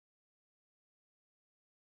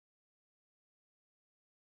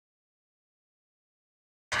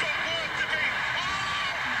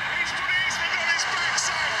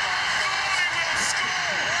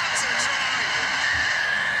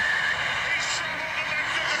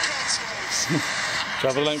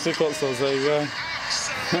Travel length to Cotswolds, there you go.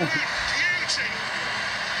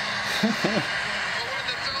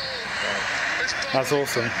 That's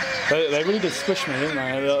awesome. They really did squish me, didn't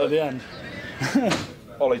they, at the end?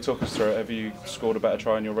 Ollie, talk us through it. Have you scored a better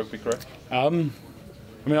try in your rugby career? I mean,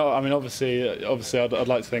 obviously, I'd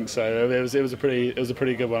like to think so. It was a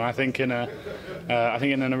pretty good one. I think in an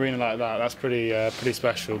arena like that, that's pretty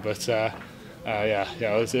special. But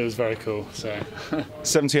it was very cool. So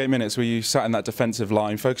 78 minutes where you sat in that defensive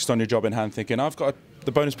line, focused on your job in hand, thinking, I've got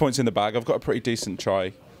the bonus points in the bag. I've got a pretty decent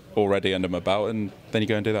try already under my belt, and then you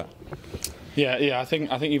go and do that. Yeah. I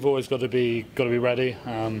think you've always got to be ready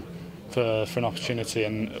for an opportunity,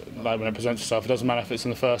 and like when it presents itself, it doesn't matter if it's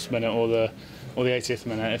in the first minute or the 80th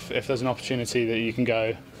minute. If there's an opportunity that you can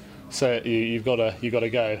go, so you've got to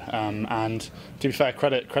go. And to be fair,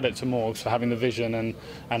 credit to Morgs for having the vision and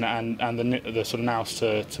the sort of nous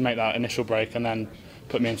to make that initial break and then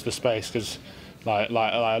put me into the space, because like a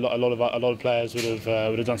lot of players would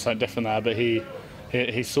have done something different there, but he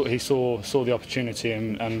saw the opportunity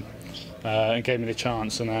and gave me the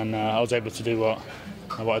chance, and then I was able to do what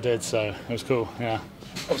I did, so it was cool. Yeah.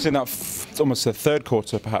 Obviously, in that almost the third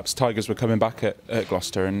quarter, perhaps Tigers were coming back at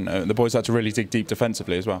Gloucester, and the boys had to really dig deep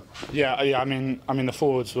defensively as well. Yeah. I mean, the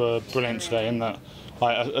forwards were brilliant today. In that,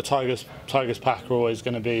 like a Tigers pack are always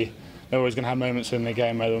going to have moments in the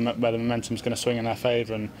game where the momentum's going to swing in their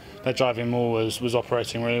favour, and their driving maul was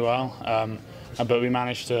operating really well. But we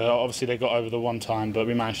managed to, obviously they got over the one time, but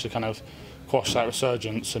we managed to kind of quash that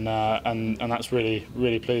resurgence, and that's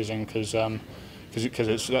really pleasing, because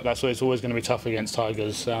it's always going to be tough against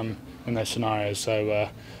Tigers in those scenarios. So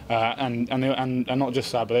and not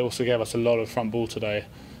just that, but they also gave us a lot of front ball today.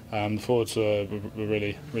 The forwards were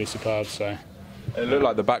really superb. So. It looked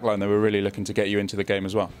like the back line, they were really looking to get you into the game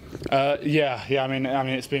as well. Yeah. I mean,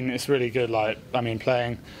 it's really good. Like, I mean,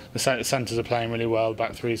 playing the centres are playing really well,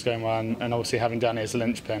 back three's going well, and obviously having Danny as a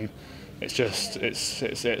linchpin, it's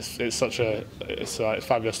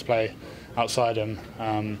fabulous to play outside him,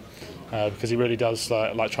 because he really does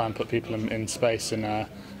like try and put people in space, and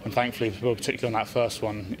thankfully, particularly on that first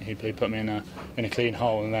one, he put me in a clean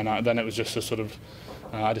hole, and then it was just a sort of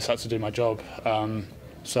I just had to do my job.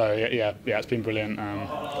 So yeah, it's been brilliant,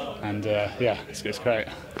 and it's great.